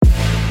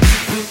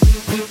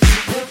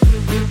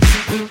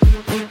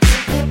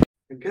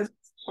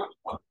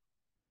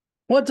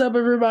What's up,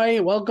 everybody?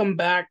 Welcome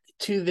back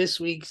to this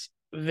week's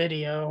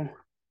video.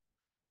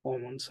 Hold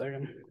on one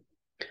second.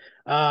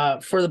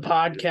 For the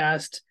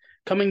podcast,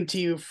 coming to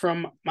you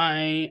from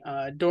my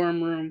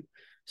dorm room.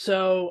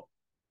 So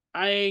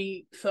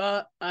I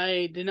thought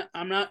I'm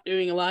not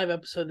doing a live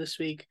episode this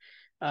week,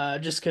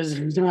 just because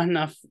there's not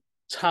enough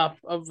top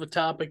of a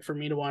topic for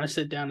me to want to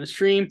sit down and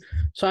stream.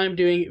 So I'm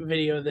doing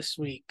video this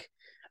week.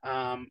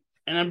 And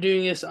I'm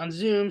doing this on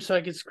Zoom so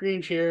I can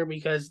screen share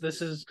because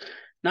this is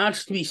not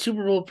just to be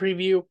Super Bowl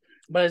preview,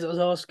 but it's also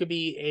going to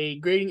be a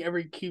grading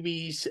every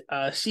QB's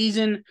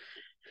season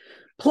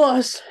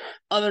plus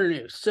other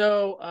news.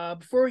 So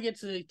before we get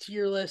to the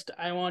tier list,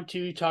 I want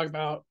to talk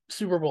about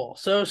Super Bowl.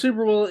 So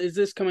Super Bowl is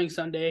this coming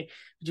Sunday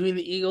between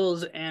the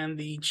Eagles and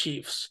the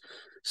Chiefs.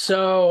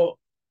 So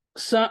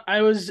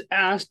I was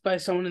asked by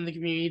someone in the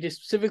community to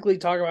specifically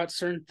talk about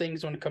certain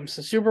things when it comes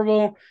to Super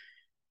Bowl,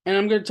 and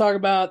I'm going to talk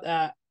about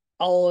that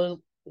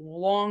all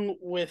along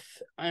with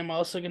I'm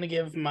also going to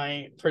give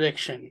my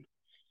prediction.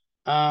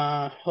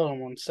 Hold on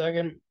one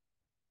second.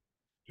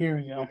 Here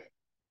we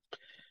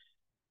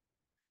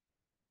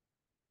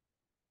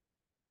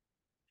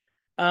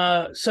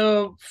go.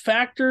 So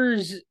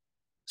factors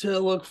to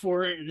look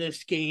for in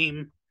this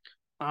game,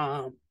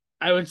 I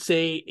would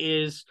say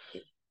is,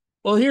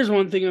 well, here's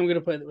one thing I'm going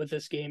to put with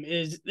this game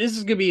is this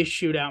is going to be a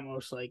shootout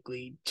most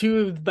likely. Two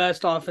of the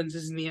best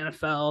offenses in the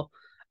NFL.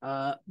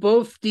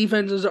 Both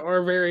defenses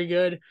are very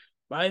good,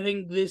 but I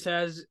think this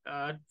has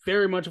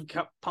very much of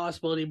a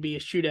possibility to be a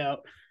shootout.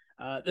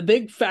 The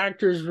big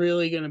factor is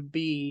really going to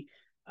be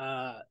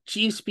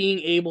Chiefs being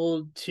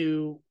able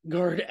to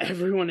guard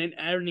everyone and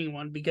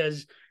anyone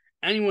because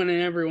anyone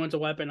and everyone's a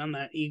weapon on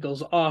that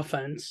Eagles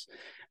offense.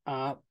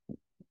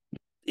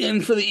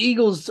 And for the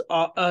Eagles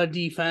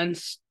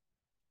defense,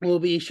 will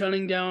be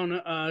shutting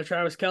down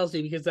Travis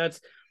Kelce because that's,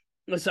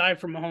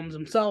 aside from Mahomes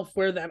himself,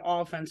 where that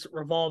offense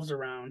revolves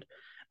around.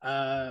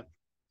 I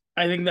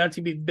think that's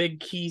gonna be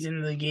big keys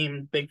in the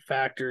game, big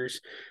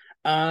factors.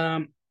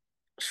 Um,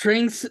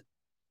 strengths,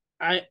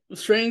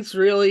 strengths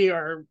really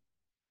are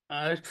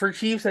for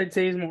Chiefs. I'd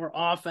say is more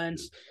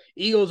offense.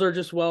 Eagles are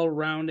just well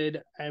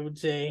rounded. I would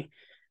say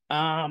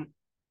that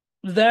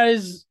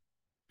is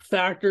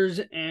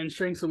factors and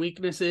strengths and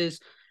weaknesses.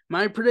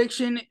 My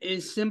prediction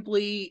is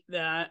simply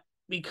that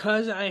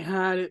because I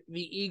had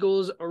the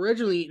Eagles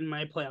originally in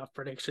my playoff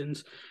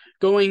predictions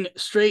going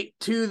straight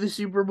to the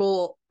Super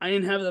Bowl, I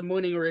didn't have them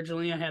winning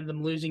originally. I had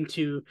them losing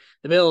to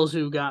the Bills,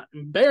 who got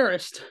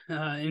embarrassed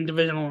in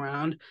divisional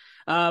round.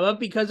 But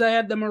because I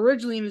had them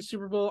originally in the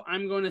Super Bowl,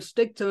 I'm going to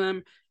stick to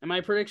them. And my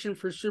prediction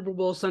for Super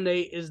Bowl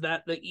Sunday is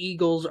that the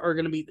Eagles are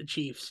going to beat the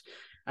Chiefs.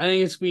 I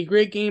think it's going to be a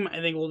great game. I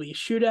think it will be a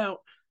shootout.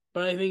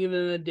 But I think at the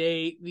end of the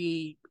day,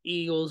 the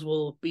Eagles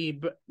will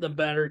be the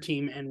better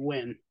team and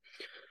win.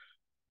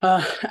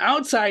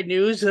 Outside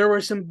news, there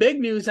was some big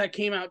news that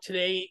came out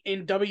today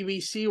in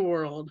WBC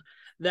world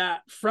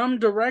that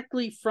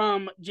directly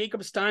from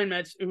Jacob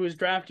Steinmetz, who was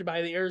drafted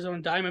by the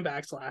Arizona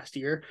Diamondbacks last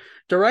year,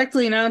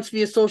 directly announced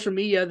via social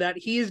media that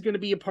he is going to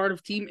be a part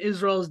of Team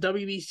Israel's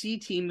WBC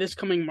team this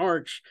coming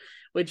March,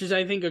 which is,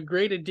 I think, a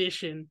great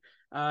addition.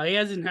 He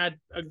hasn't had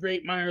a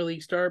great minor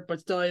league start, but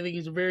still, I think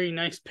he's a very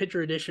nice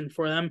pitcher addition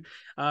for them.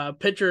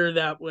 Pitcher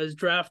that was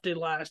drafted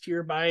last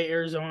year by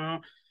Arizona,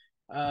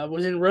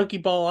 was in rookie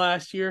ball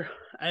last year.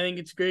 I think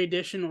it's a great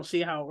addition. We'll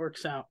see how it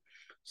works out.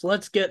 So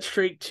let's get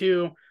straight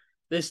to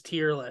this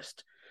tier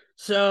list.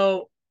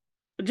 So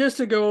just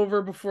to go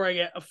over before I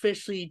get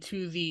officially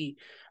to the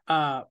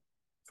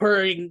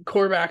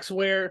quarterbacks,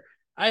 where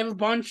I have a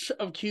bunch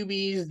of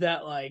QBs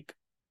that like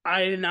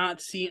I did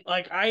not see.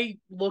 Like I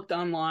looked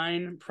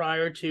online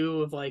prior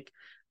to of like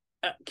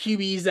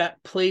QBs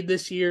that played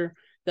this year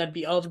that'd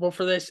be eligible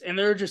for this, and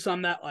there are just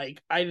some that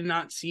like I did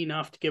not see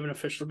enough to give an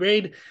official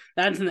grade.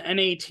 That's in the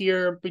NA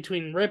tier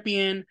between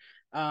Ripien,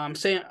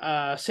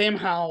 Sam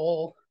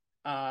Howell,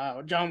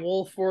 John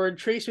Wolford,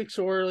 Trace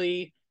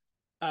McSorley,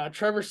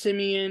 Trevor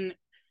Simeon,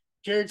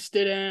 Jared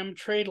Stidham,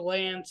 Trey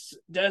Lance,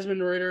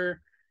 Desmond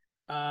Ritter,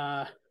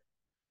 uh,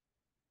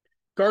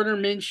 Gardner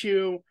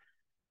Minshew,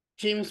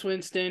 James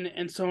Winston,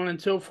 and so on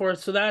and so forth.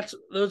 So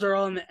those are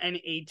all in the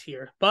NA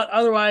tier. But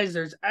otherwise,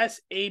 there's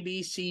S, A,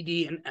 B, C,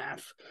 D, and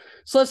F.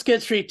 So let's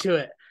get straight to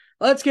it.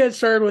 Let's get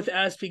started with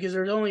S because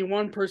there's only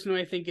one person who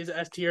I think is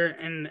S tier,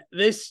 and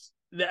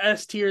the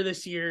S tier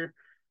this year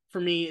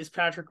for me is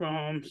Patrick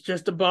Mahomes,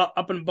 just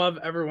up and above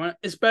everyone,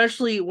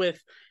 especially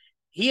with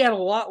he had a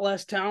lot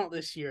less talent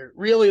this year.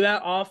 Really,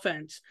 that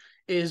offense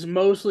is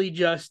mostly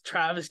just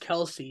Travis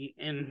Kelce,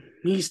 and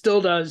he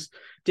still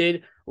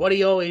did what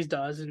he always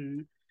does,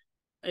 and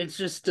it's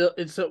just still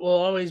it will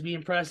always be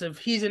impressive.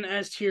 He's in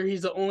S tier.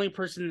 He's the only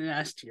person in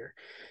S tier.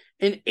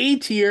 In A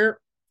tier,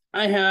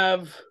 I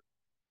have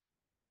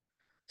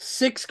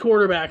 6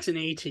 quarterbacks in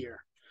A tier.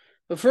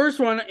 The first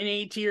one in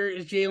A tier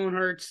is Jalen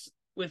Hurts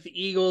with the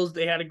Eagles.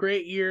 They had a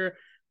great year,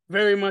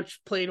 very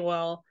much played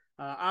well.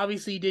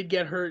 Obviously, he did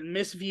get hurt and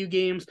miss a few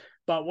games,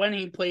 but when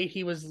he played,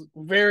 he was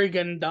very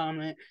good and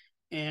dominant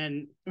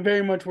and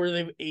very much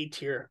worthy of A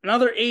tier.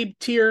 Another A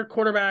tier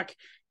quarterback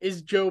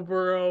is Joe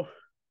Burrow.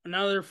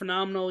 another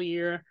phenomenal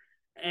year.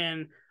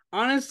 And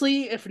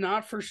honestly, if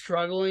not for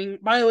struggling,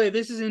 by the way,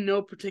 this is in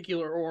no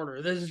particular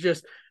order. This is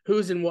just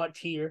who's in what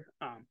tier.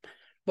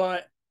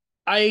 But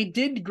I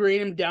did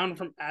grade him down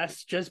from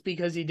S just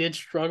because he did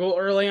struggle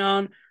early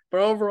on. But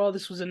overall,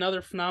 this was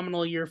another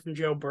phenomenal year from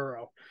Joe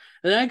Burrow.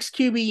 The next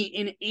QB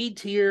in A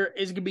tier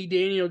is going to be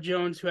Daniel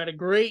Jones, who had a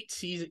great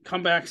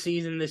comeback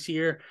season this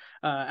year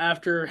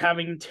after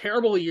having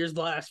terrible years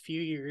the last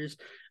few years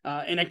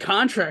in a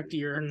contract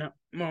year,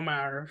 no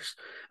matters.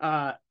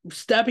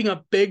 Stepping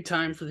up big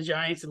time for the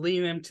Giants and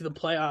leading them to the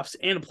playoffs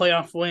and a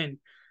playoff win,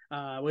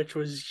 which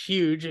was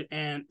huge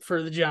and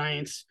for the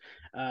Giants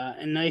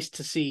and nice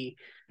to see.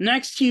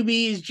 Next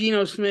QB is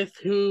Geno Smith,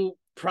 who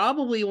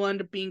probably will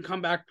end up being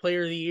comeback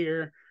player of the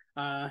year.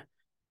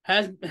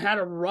 Has had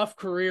a rough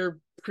career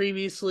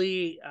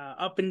previously,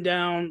 up and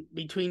down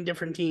between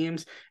different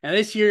teams. And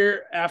this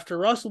year, after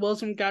Russell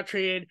Wilson got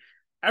traded,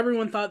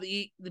 everyone thought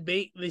the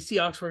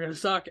Seahawks were going to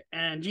suck,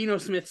 and Geno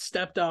Smith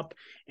stepped up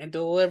and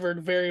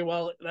delivered very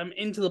well them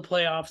into the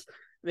playoffs.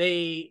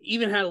 They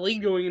even had a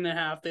lead going in the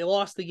half. They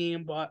lost the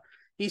game, but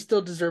he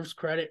still deserves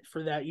credit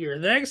for that year.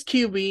 The next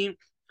QB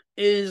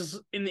is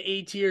in the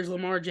A tiers,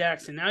 Lamar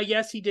Jackson. Now,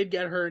 yes, he did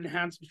get hurt and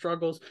had some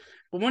struggles,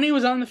 but when he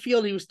was on the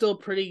field, he was still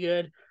pretty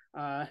good.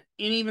 And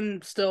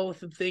even still with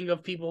the thing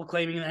of people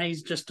claiming that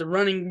he's just a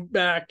running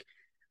back,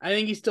 I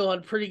think he still had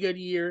a pretty good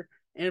year.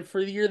 And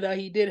for the year that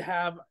he did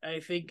have,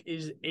 I think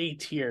is A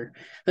tier.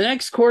 The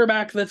next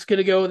quarterback that's going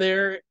to go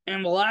there,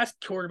 and the last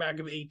quarterback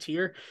of A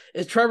tier,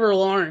 is Trevor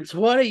Lawrence.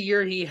 What a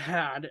year he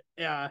had.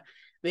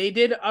 They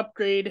did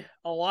upgrade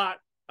a lot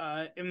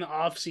in the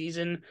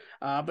offseason,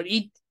 but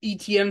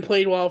ETN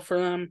played well for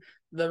them.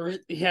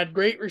 He had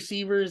great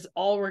receivers,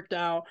 all worked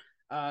out.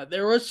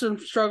 There was some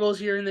struggles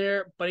here and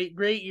there, but a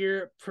great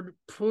year.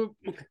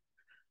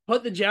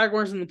 Put the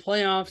Jaguars in the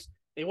playoffs.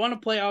 They won a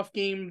playoff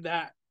game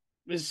that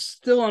is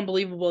still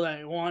unbelievable that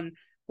they won.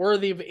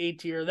 Worthy of A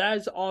tier. That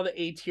is all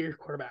the A tier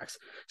quarterbacks.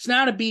 It's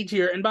not a B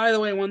tier. And by the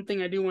way, one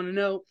thing I do want to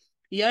note,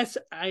 yes,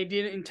 I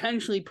did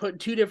intentionally put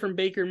two different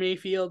Baker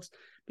Mayfields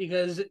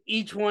because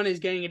each one is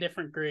getting a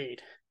different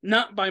grade.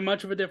 Not by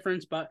much of a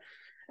difference, but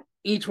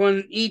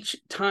each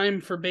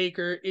time for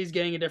Baker is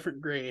getting a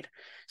different grade.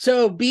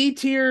 So B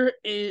tier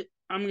is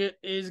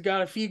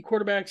got a few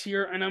quarterbacks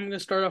here, and I'm going to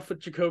start off with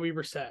Jacoby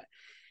Brissett.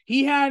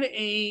 He had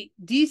a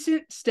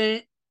decent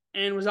stint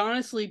and was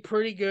honestly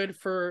pretty good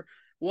for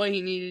what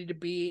he needed to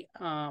be.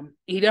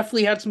 He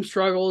definitely had some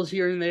struggles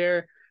here and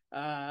there,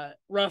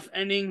 rough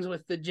endings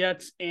with the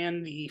Jets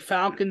and the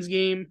Falcons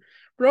game,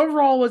 but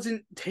overall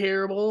wasn't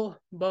terrible,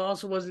 but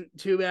also wasn't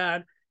too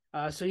bad.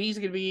 So he's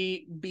going to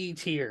be B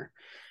tier.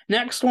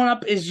 Next one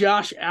up is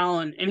Josh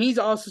Allen, and he's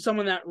also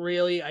someone that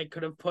really I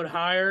could have put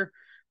higher,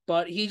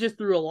 but he just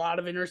threw a lot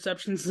of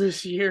interceptions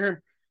this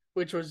year,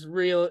 which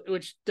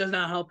does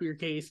not help your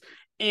case.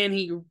 And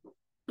he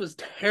was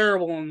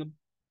terrible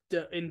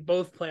in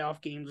both playoff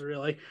games,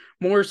 really.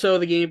 More so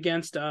the game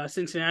against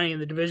Cincinnati in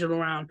the divisional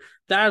round.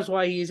 That is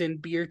why he's in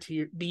B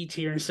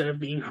tier instead of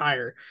being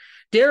higher.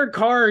 Derek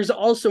Carr is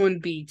also in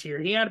B tier.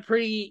 He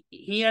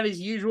had his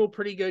usual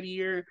pretty good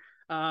year.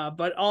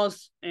 But also,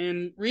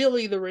 and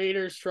really the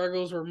Raiders'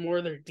 struggles were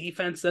more their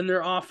defense than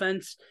their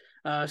offense.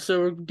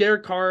 So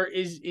Derek Carr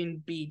is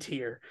in B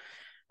tier.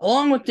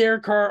 Along with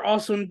Derek Carr,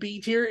 also in B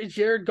tier is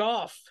Jared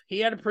Goff. He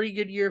had a pretty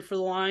good year for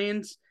the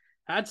Lions.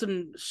 Had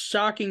some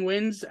shocking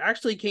wins.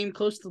 Actually came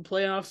close to the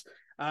playoffs.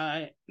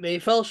 They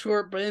fell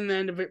short, but in the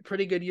end of it,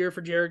 pretty good year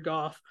for Jared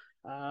Goff.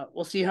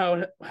 We'll see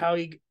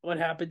what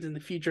happens in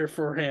the future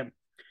for him.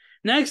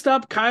 Next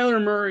up,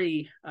 Kyler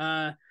Murray.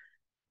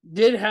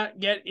 Did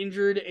get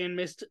injured and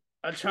missed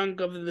a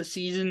chunk of the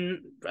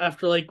season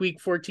after like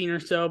week 14 or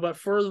so, but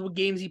for the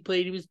games he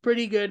played, he was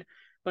pretty good,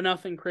 but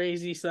nothing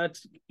crazy. So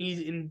he's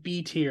in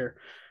B tier.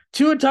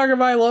 Tua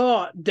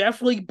Tagovailoa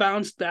definitely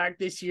bounced back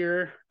this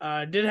year.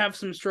 Did have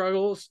some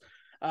struggles,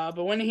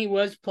 but when he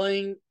was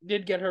playing,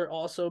 did get hurt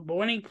also. But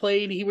when he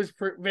played, he was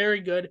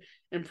very good,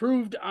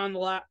 improved on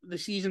the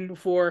season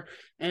before,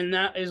 and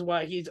that is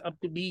why he's up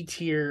to B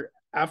tier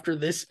after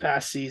this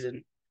past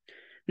season.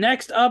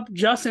 Next up,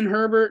 Justin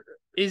Herbert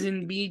is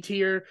in B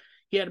tier.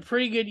 He had a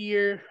pretty good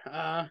year.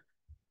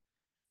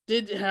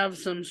 Did have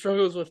some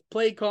struggles with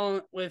play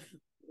calling, with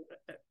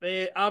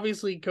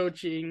obviously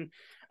coaching,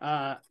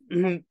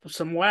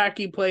 some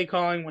wacky play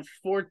calling with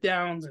fourth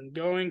downs and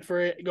going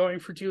for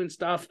two and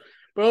stuff.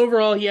 But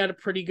overall, he had a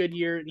pretty good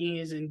year, and he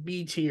is in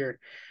B tier.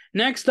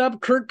 Next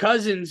up, Kirk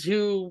Cousins,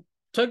 who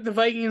took the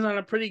Vikings on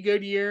a pretty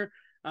good year.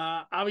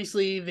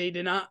 Obviously, they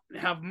did not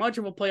have much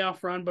of a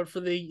playoff run, but for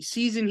the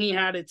season he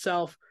had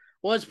itself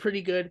was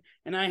pretty good,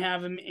 and I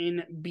have him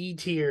in B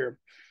tier.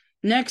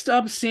 Next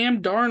up,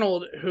 Sam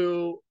Darnold,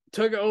 who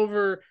took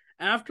over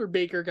after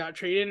Baker got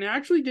traded and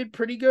actually did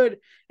pretty good,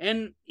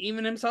 and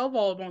even himself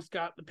almost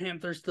got the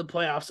Panthers to the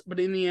playoffs, but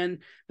in the end,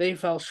 they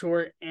fell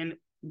short,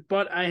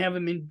 but I have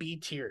him in B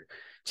tier.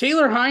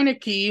 Taylor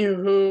Heineke,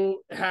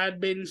 who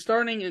had been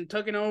starting and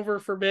taken over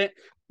for a bit,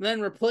 then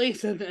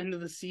replaced at the end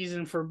of the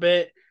season for a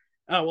bit,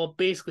 Oh, well,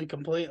 basically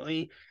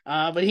completely.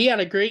 But he had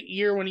a great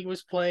year when he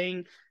was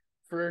playing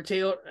for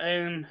Taylor,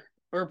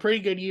 or a pretty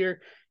good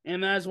year,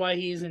 and that's why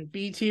he's in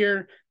B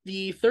tier.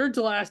 The third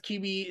to last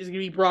QB is going to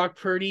be Brock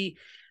Purdy.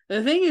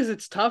 The thing is,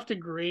 it's tough to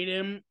grade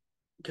him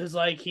because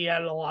like he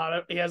has a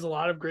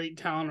lot of great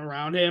talent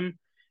around him,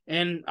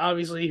 and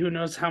obviously who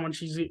knows how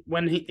much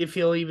if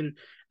he'll even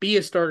be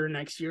a starter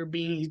next year,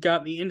 being he's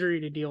got the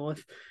injury to deal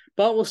with.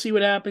 But we'll see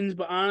what happens.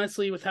 But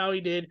honestly, with how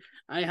he did,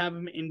 I have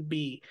him in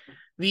B.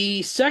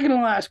 The second to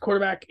last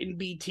quarterback in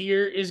B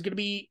tier is going to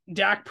be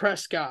Dak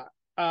Prescott.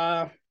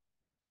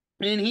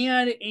 And he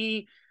had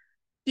a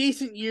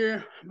decent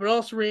year, but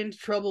also ran into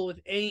trouble with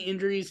A,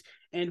 injuries,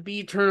 and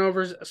B,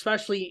 turnovers,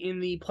 especially in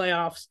the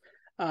playoffs.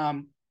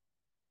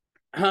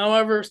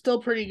 However,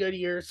 still pretty good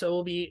year, so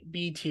we'll be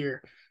B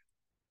tier.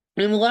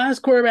 And the last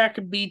quarterback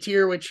in B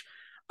tier, which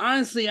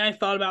honestly I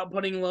thought about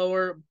putting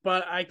lower,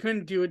 but I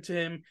couldn't do it to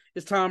him,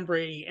 is Tom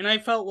Brady. And I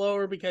felt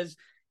lower because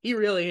he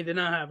really did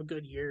not have a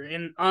good year.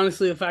 And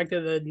honestly, the fact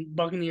that the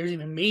Buccaneers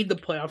even made the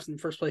playoffs in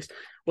the first place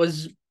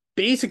was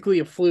basically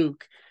a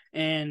fluke.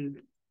 And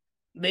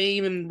they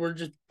even were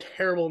just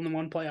terrible in the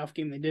one playoff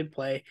game they did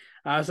play.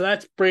 So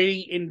that's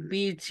Brady in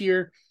B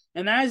tier.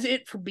 And that is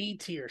it for B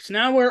tier. So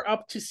now we're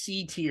up to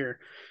C tier.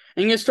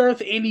 I'm going to start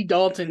with Andy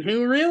Dalton,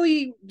 who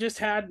really just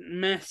had a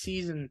mess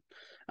season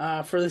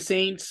for the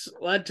Saints.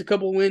 Led to a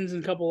couple wins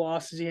and a couple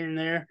losses here and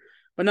there,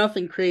 but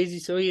nothing crazy.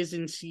 So he is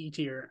in C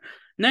tier.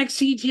 Next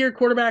C tier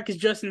quarterback is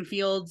Justin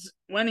Fields.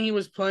 When he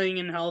was playing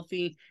and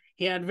healthy,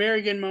 he had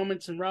very good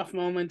moments and rough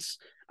moments.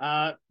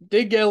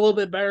 Did get a little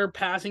bit better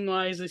passing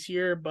wise this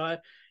year,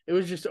 but it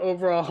was just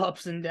overall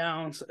ups and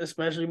downs,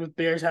 especially with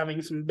Bears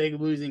having some big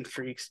losing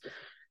streaks.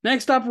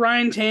 Next up,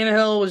 Ryan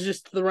Tannehill was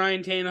just the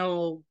Ryan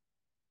Tannehill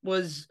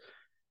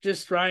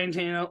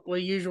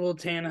the usual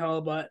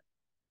Tannehill, but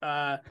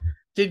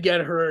did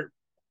get hurt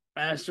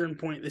at a certain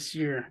point this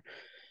year.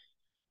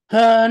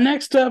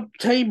 Next up,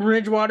 Teddy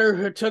Bridgewater,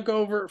 who took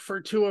over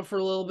for Tua for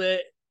a little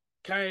bit,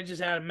 kind of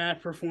just had a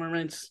mad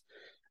performance.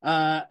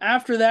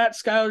 After that,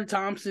 Skylar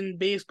Thompson,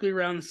 basically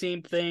around the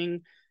same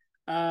thing.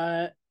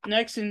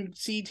 Next in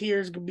C tier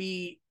is going to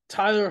be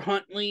Tyler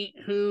Huntley,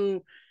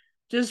 who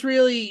just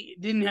really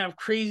didn't have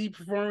crazy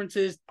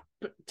performances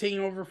taking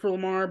over for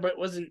Lamar, but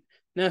wasn't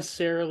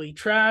necessarily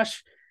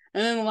trash.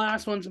 And then the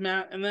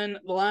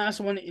last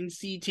one in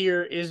C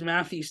tier is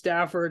Matthew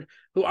Stafford,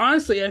 who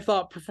honestly I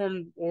thought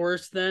performed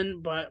worse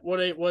than, but what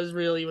it was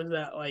really was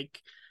that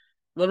like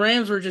the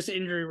Rams were just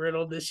injury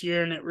riddled this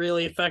year, and it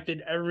really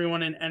affected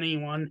everyone and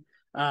anyone,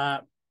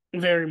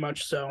 very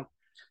much so.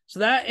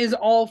 So that is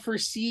all for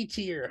C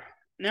tier.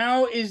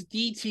 Now is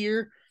D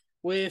tier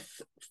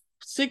with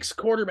 6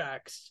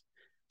 quarterbacks.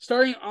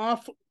 Starting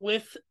off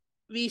with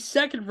the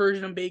second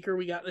version of Baker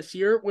we got this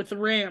year with the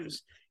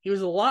Rams. He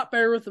was a lot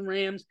better with the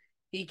Rams.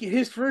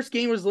 His first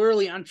game was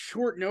literally on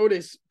short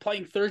notice,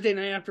 playing Thursday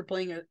night after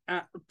playing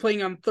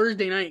on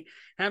Thursday night,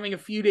 having a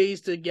few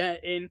days to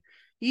get in.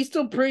 He's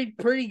still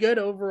pretty good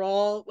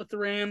overall with the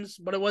Rams,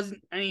 but it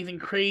wasn't anything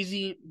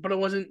crazy, but it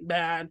wasn't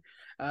bad.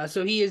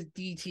 So he is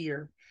D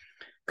tier.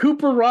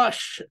 Cooper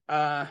Rush.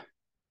 Sorry,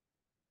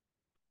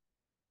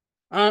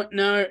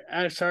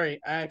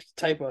 I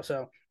typo.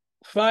 So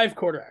 5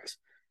 quarterbacks.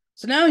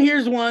 So now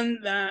here's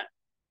one that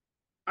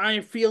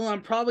I feel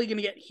I'm probably going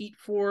to get heat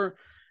for,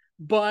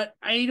 but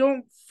I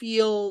don't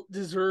feel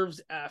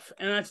deserves F,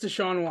 and that's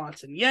Deshaun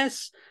Watson.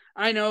 Yes,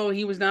 I know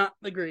he was not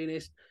the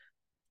greatest,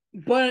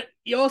 but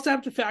you also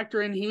have to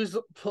factor in he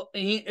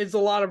is a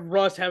lot of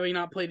rust having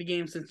not played a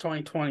game since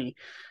 2020.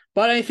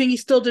 But I think he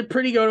still did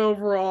pretty good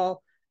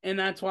overall, and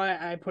that's why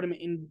I put him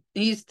in.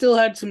 He still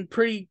had some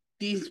pretty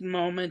decent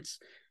moments,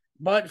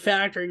 but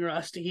factoring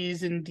rust,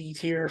 he's in D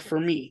tier for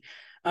me.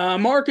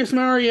 Marcus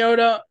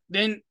Mariota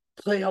didn't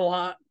play a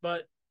lot,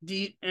 but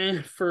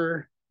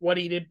for what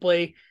he did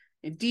play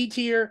in D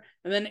tier.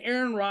 And then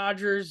Aaron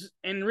Rodgers,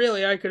 and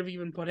really I could have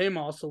even put him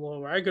also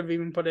lower. I could have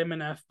even put him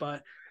in F,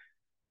 but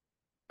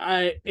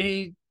at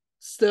the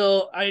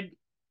end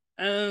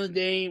of the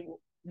day,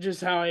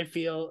 just how I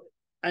feel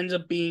ends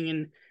up being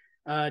in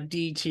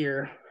D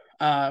tier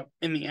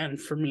in the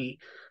end for me.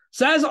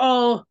 So that's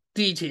all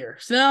D tier.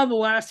 So now the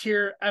last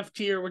tier, F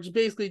tier, which is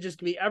basically just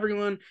gonna be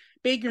everyone.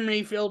 Baker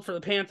Mayfield for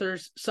the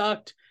Panthers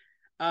sucked.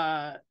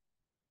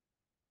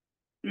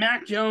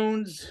 Mac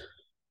Jones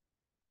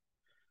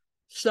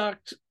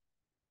sucked.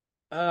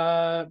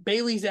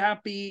 Bailey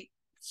Zappi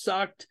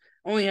sucked.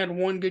 Only had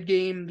one good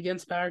game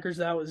against Packers.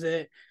 That was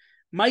it.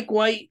 Mike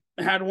White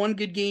had one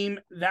good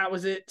game. That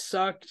was it.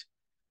 Sucked.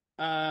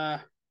 Joe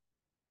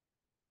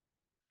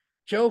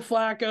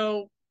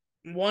Flacco,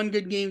 one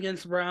good game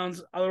against the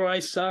Browns.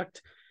 Otherwise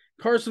sucked.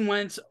 Carson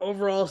Wentz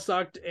overall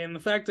sucked. And the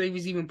fact that he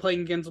was even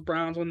playing against the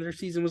Browns when their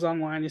season was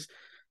online is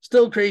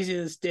still crazy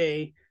to this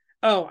day.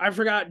 Oh, I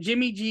forgot.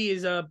 Jimmy G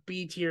is a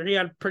B tier. He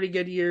had a pretty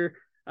good year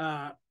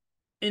in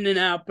and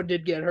out, but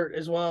did get hurt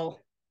as well.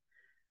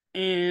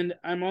 And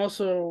I'm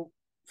also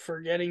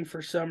forgetting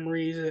for some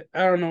reason.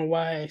 I don't know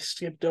why I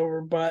skipped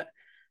over, but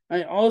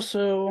I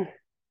also I'm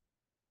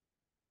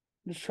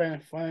just trying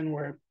to find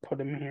where I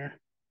put him here.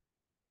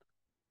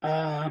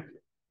 I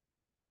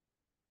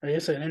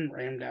guess I didn't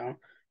write him down.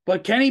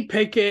 But Kenny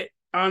Pickett,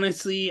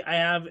 honestly, I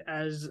have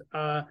as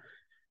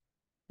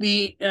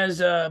B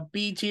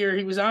tier.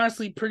 He was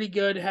honestly pretty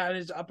good. Had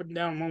his up and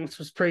down moments.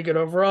 Was pretty good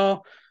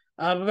overall.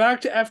 But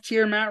back to F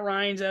tier. Matt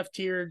Ryan's F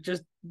tier.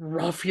 Just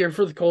rough year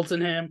for the Colts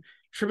and him.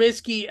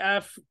 Trubisky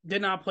F,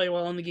 did not play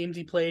well in the games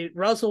he played.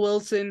 Russell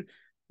Wilson,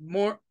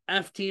 more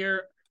F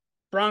tier.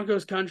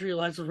 Broncos country,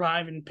 let's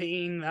arrive in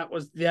pain. That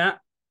was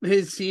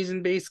his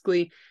season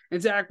basically.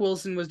 And Zach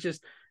Wilson was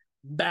just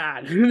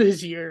bad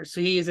this year,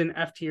 so he is an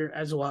F tier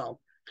as well.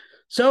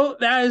 So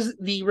that is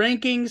the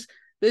rankings.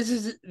 This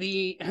is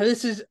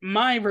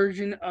my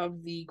version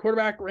of the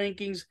quarterback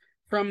rankings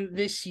from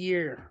this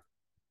year,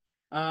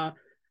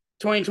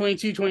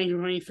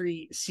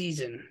 2022-2023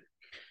 season.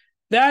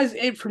 That is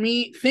it for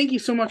me. Thank you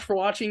so much for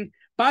watching.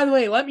 By the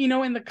way, let me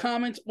know in the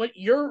comments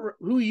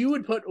who you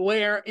would put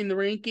where in the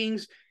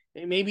rankings.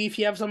 Maybe if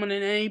you have someone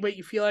in A but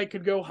you feel like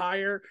could go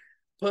higher,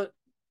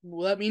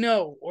 let me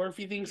know. Or if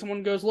you think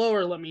someone goes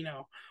lower, let me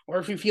know. Or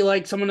if you feel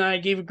like someone I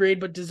gave a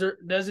grade but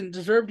doesn't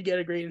deserve to get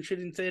a grade and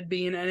should instead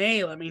be an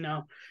A, let me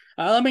know.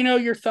 Let me know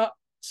your thoughts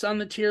on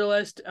the tier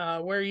list,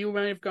 where you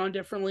might have gone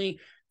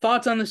differently,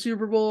 thoughts on the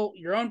Super Bowl,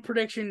 your own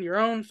prediction, your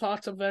own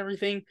thoughts of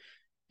everything.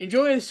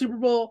 Enjoy the Super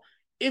Bowl.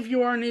 If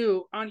you are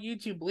new on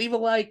YouTube, leave a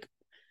like,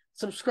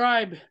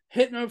 subscribe,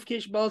 hit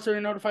notification bell so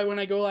you're notified when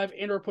I go live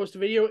and or post a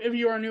video. If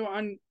you are new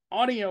on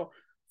audio,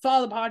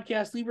 follow the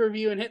podcast, leave a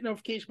review, and hit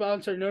notification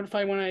bell so you're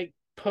notified when I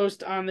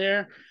post on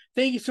there.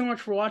 Thank you so much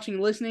for watching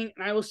and listening,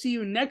 and I will see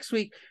you next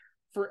week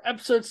for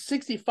episode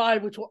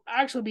 65, which will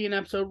actually be an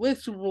episode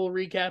with Super Bowl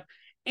recap,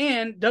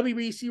 and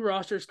WBC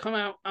rosters come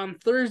out on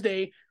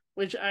Thursday,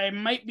 which I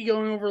might be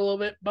going over a little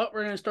bit, but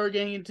we're going to start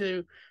getting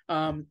into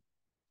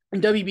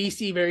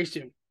WBC very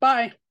soon.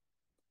 Bye.